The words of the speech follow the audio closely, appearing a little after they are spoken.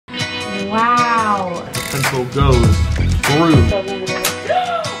pencil goes through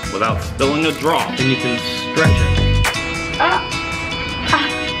without spilling a drop, and you can stretch it.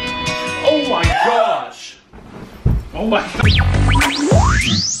 Oh my gosh! Oh my gosh!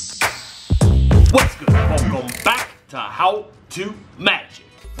 What's good? Welcome back to How to Magic.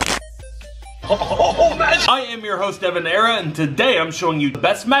 Oh, magic! I am your host EvanEra, and today I'm showing you the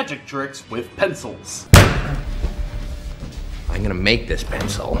best magic tricks with pencils. I'm gonna make this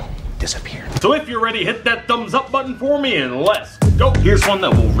pencil disappear. So if you're ready, hit that thumbs up button for me and let's go. Here's one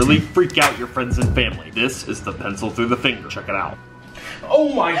that will really freak out your friends and family. This is the pencil through the finger. Check it out.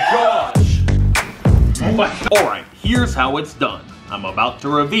 Oh my gosh! Oh my. Alright, here's how it's done. I'm about to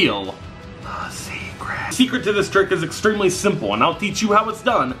reveal a secret. The secret to this trick is extremely simple, and I'll teach you how it's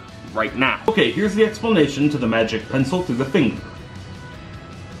done right now. Okay, here's the explanation to the magic pencil through the finger.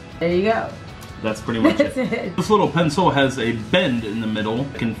 There you go. That's pretty much it. This little pencil has a bend in the middle.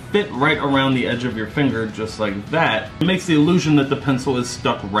 It can fit right around the edge of your finger just like that. It makes the illusion that the pencil is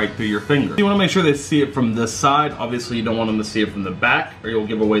stuck right through your finger. You want to make sure they see it from this side. Obviously you don't want them to see it from the back or you'll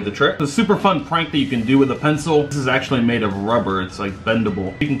give away the trick. It's a super fun prank that you can do with a pencil. This is actually made of rubber. It's like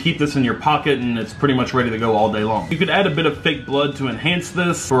bendable. You can keep this in your pocket and it's pretty much ready to go all day long. You could add a bit of fake blood to enhance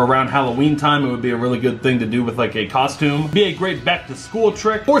this. For around Halloween time, it would be a really good thing to do with like a costume. Be a great back to school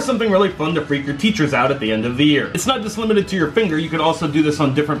trick or something really fun to freak your teachers out at the end of the year. It's not just limited to your finger. You can also do this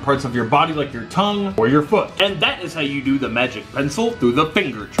on different parts of your body like your tongue or your foot. And that is how you do the magic pencil through the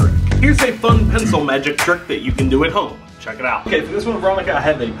finger trick. Here's a fun pencil magic trick that you can do at home. Check it out. Okay, for this one, Veronica, I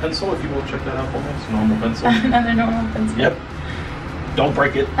have a pencil. If you will check that out for me. It's a normal pencil. Another normal pencil. Yep. Don't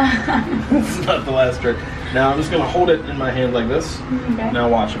break it. This is not the last trick. Now I'm just gonna hold it in my hand like this. Okay. Now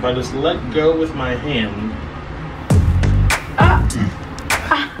watch, if I just let go with my hand.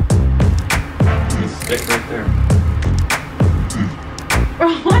 Stick right there.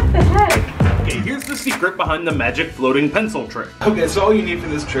 What the heck? Okay, here's the secret behind the magic floating pencil trick. Okay, so all you need for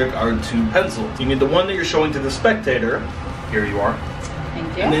this trick are 2 pencils. You need the one that you're showing to the spectator. Here you are.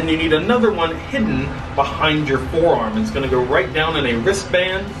 Thank you. And then you need another one hidden behind your forearm. It's gonna go right down in a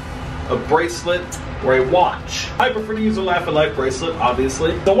wristband, a bracelet, or a watch. I prefer to use a Laugh at Life bracelet,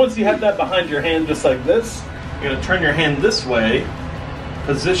 obviously. So once you have that behind your hand just like this, you're gonna turn your hand this way,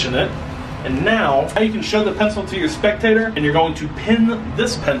 position it, and now you can show the pencil to your spectator, and you're going to pin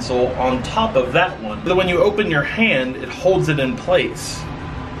this pencil on top of that one. So when you open your hand, it holds it in place.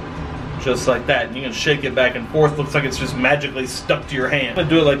 Just like that. And you can shake it back and forth. Looks like it's just magically stuck to your hand. I'm gonna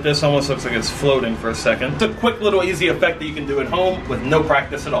do it like this, almost looks like it's floating for a second. It's a quick little easy effect that you can do at home with no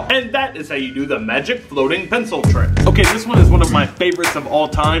practice at all. And that is how you do the magic floating pencil trick. Okay, this one is one of my favorites of all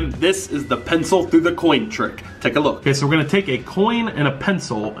time. This is the pencil through the coin trick. Take a look. Okay, so we're gonna take a coin and a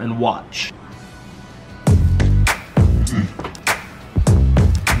pencil and watch.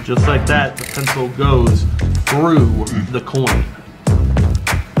 Just like that, the pencil goes through the coin.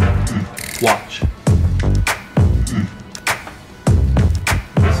 Watch.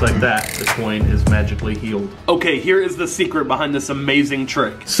 Just like that, the coin is magically healed. Okay, here is the secret behind this amazing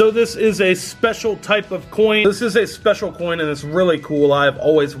trick. So this is a special type of coin. This is a special coin and it's really cool. I've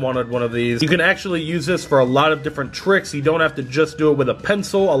always wanted one of these. You can actually use this for a lot of different tricks. You don't have to just do it with a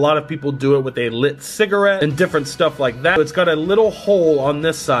pencil. A lot of people do it with a lit cigarette and different stuff like that. It's got a little hole on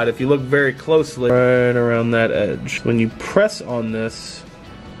this side if you look very closely. Right around that edge. When you press on this,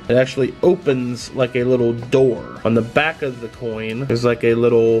 it actually opens like a little door. On the back of the coin, there's like a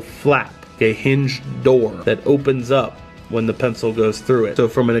little flap, a hinged door that opens up when the pencil goes through it. So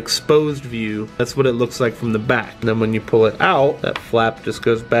from an exposed view, that's what it looks like from the back. And then when you pull it out, that flap just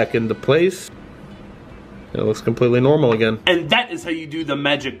goes back into place. It looks completely normal again. And that is how you do the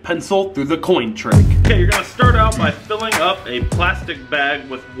magic pencil through the coin trick. Okay, you're gonna start out by filling up a plastic bag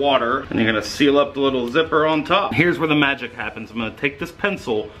with water, and you're gonna seal up the little zipper on top. Here's where the magic happens. I'm gonna take this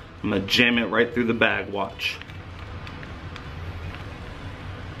pencil, I'm gonna jam it right through the bag, watch.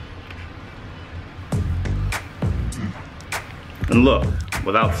 And look,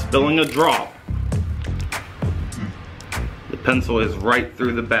 without spilling a drop, the pencil is right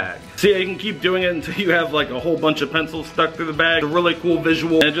through the bag. See, you can keep doing it until you have like a whole bunch of pencils stuck through the bag. It's a really cool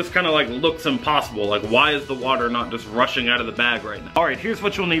visual, and it just kind of like looks impossible. Like, why is the water not just rushing out of the bag right now? All right, here's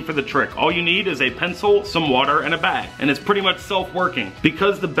what you'll need for the trick. All you need is a pencil, some water, and a bag. And it's pretty much self-working.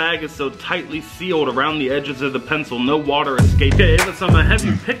 Because the bag is so tightly sealed around the edges of the pencil, no water escapes. Okay, Ava, so I'm gonna have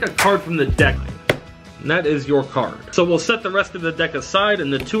you pick a card from the deck. And that is your card. So we'll set the rest of the deck aside,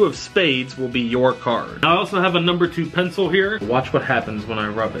 and the 2 of spades will be your card. I also have a number 2 pencil here. Watch what happens when I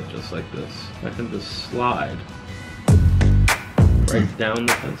rub it, just like this. I can just slide right down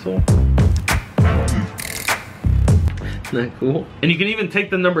the pencil. Isn't that cool? And you can even take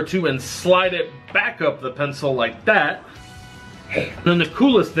the number 2 and slide it back up the pencil like that. And then the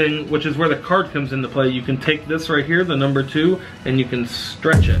coolest thing, which is where the card comes into play, you can take this right here, the number 2, and you can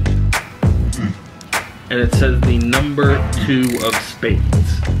stretch it. And it says the number 2 of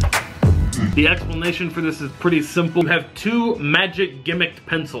spades. The explanation for this is pretty simple. You have 2 magic gimmicked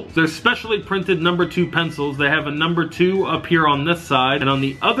pencils. They're specially printed number 2 pencils. They have a number 2 up here on this side, and on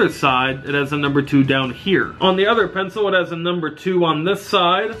the other side, it has a number 2 down here. On the other pencil, it has a number 2 on this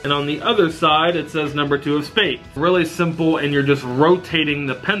side, and on the other side, it says number 2 of spades. Really simple, and you're just rotating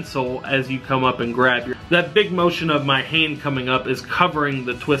the pencil as you come up and grab your... That big motion of my hand coming up is covering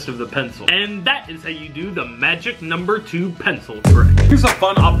the twist of the pencil. And that is how you do the magic number 2 pencil trick. Here's a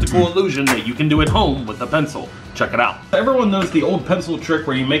fun optical illusion that you can do at home with a pencil. Check it out. Everyone knows the old pencil trick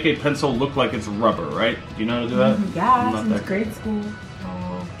where you make a pencil look like it's rubber, right? Do you know how to do that? Yeah, since grade school.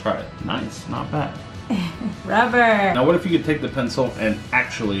 Oh, try it. Nice, not bad. Rubber. Now what if you could take the pencil and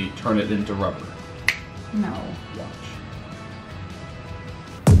actually turn it into rubber? No. Watch.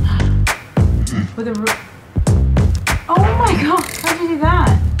 With a... Oh my god, how'd you do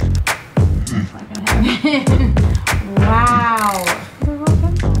that? It's not gonna happen. Wow.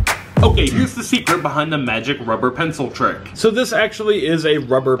 Okay, here's the secret behind the magic rubber pencil trick. So this actually is a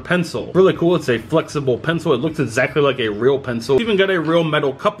rubber pencil. Really cool, it's a flexible pencil. It looks exactly like a real pencil. It's even got a real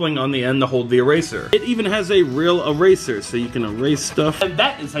metal coupling on the end to hold the eraser. It even has a real eraser, so you can erase stuff. And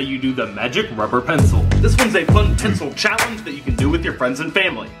that is how you do the magic rubber pencil. This one's a fun pencil challenge that you can do with your friends and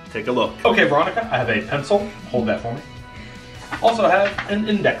family. Take a look. Okay, Veronica, I have a pencil. Hold that for me. Also have an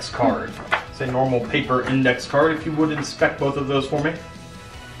index card. It's a normal paper index card. If you would inspect both of those for me.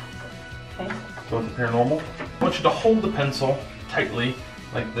 Okay. Both appear normal. I want you to hold the pencil tightly,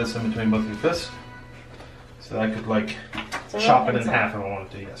 like this, in between both of your fists. So that I could, like, chop it in half if I wanted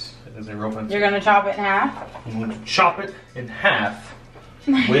to. Yes, it is a real pencil. You're gonna chop it in half? I'm going to chop it in half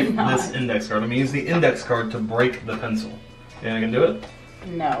with this index card. I'm going to use the index card to break the pencil. You think I can do it?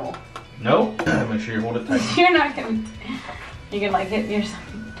 No. No? Make sure you hold it tight. You're not gonna... You can, like, hit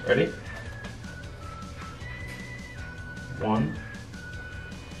yourself. Ready? 1,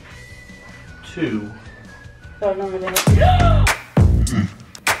 2, So number 3.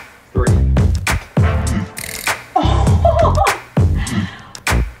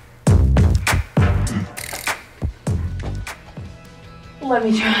 Let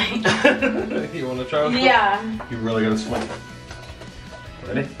me try. You want to try it? Yeah. You really gotta swing it.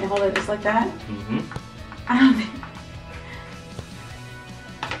 Ready? You hold it just like that? Mm-hmm. I don't think...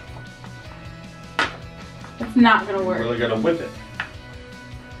 It's not gonna work. You really gotta whip it.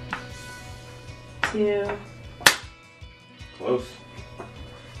 2. Close.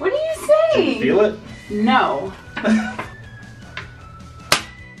 What are you Can saying? you feel it? No.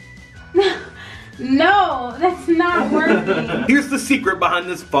 No, that's not working. Here's the secret behind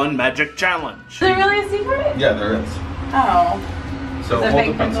this fun magic challenge. Is there really a secret? Yeah, there is. Oh. So Is it hold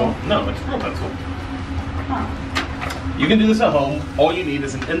fake the pencil. pencil? No, it's real pencil. Oh. You can do this at home. All you need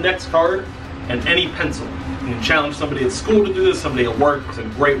is an index card and any pencil. You can challenge somebody at school to do this, somebody at work. It's a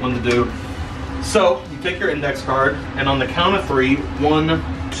great one to do. So you take your index card and on the count of 3,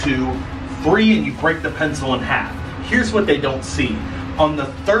 1, 2, 3, and you break the pencil in half. Here's what they don't see. On the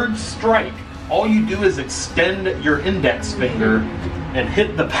 3rd strike, all you do is extend your index finger and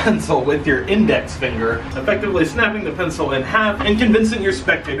hit the pencil with your index finger, effectively snapping the pencil in half and convincing your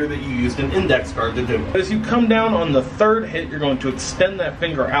spectator that you used an index card to do it. As you come down on the 3rd hit, you're going to extend that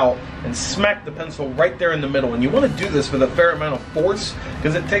finger out and smack the pencil right there in the middle. And you want to do this with a fair amount of force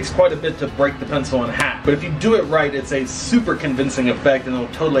because it takes quite a bit to break the pencil in half. But if you do it right, it's a super convincing effect and it'll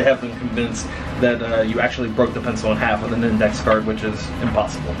totally have them convinced that you actually broke the pencil in half with an index card, which is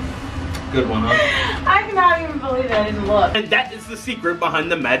impossible. Good one, huh? I cannot even believe it. I didn't look. And that is the secret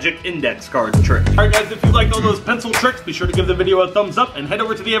behind the magic index cards trick. Alright guys, if you liked all those pencil tricks, be sure to give the video a thumbs up and head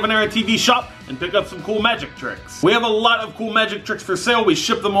over to the EvanEraTV shop and pick up some cool magic tricks. We have a lot of cool magic tricks for sale. We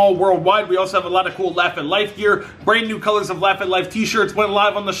ship them all worldwide. We also have a lot of cool Laugh at Life gear. Brand new colors of Laugh at Life t-shirts went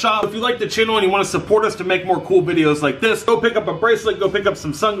live on the shop. If you like the channel and you want to support us to make more cool videos like this, go pick up a bracelet, go pick up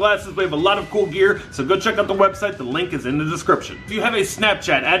some sunglasses. We have a lot of cool gear, so go check out the website. The link is in the description. If you have a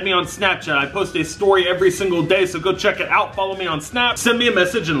Snapchat, add me on Snapchat. I post a story every single day, so go check it out. Follow me on Snap, send me a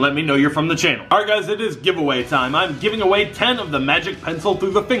message, and let me know you're from the channel. Alright guys, it is giveaway time. I'm giving away 10 of the magic pencil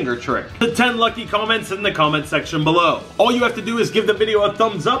through the finger trick. The 10 lucky comments in the comment section below. All you have to do is give the video a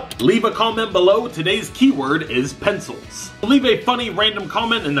thumbs up, leave a comment below. Today's keyword is pencils. Leave a funny random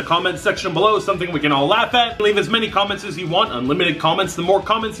comment in the comment section below, something we can all laugh at. Leave as many comments as you want, unlimited comments. The more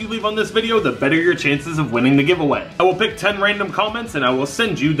comments you leave on this video, the better your chances of winning the giveaway. I will pick 10 random comments and I will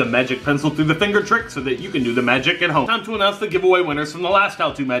send you the magic pencil pencil through the finger trick so that you can do the magic at home. Time to announce the giveaway winners from the last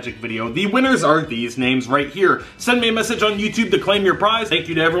How To Magic video. The winners are these names right here. Send me a message on YouTube to claim your prize. Thank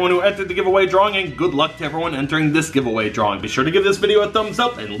you to everyone who entered the giveaway drawing, and good luck to everyone entering this giveaway drawing. Be sure to give this video a thumbs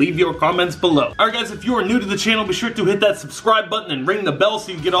up and leave your comments below. Alright guys, if you are new to the channel, be sure to hit that subscribe button and ring the bell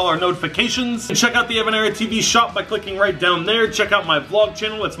so you get all our notifications. And check out the EvanEraTV shop by clicking right down there. Check out my vlog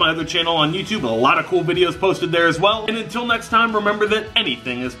channel. It's my other channel on YouTube. A lot of cool videos posted there as well. And until next time, remember that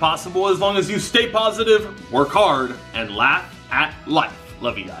anything is possible as long as you stay positive, work hard, and laugh at life.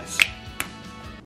 Love you guys.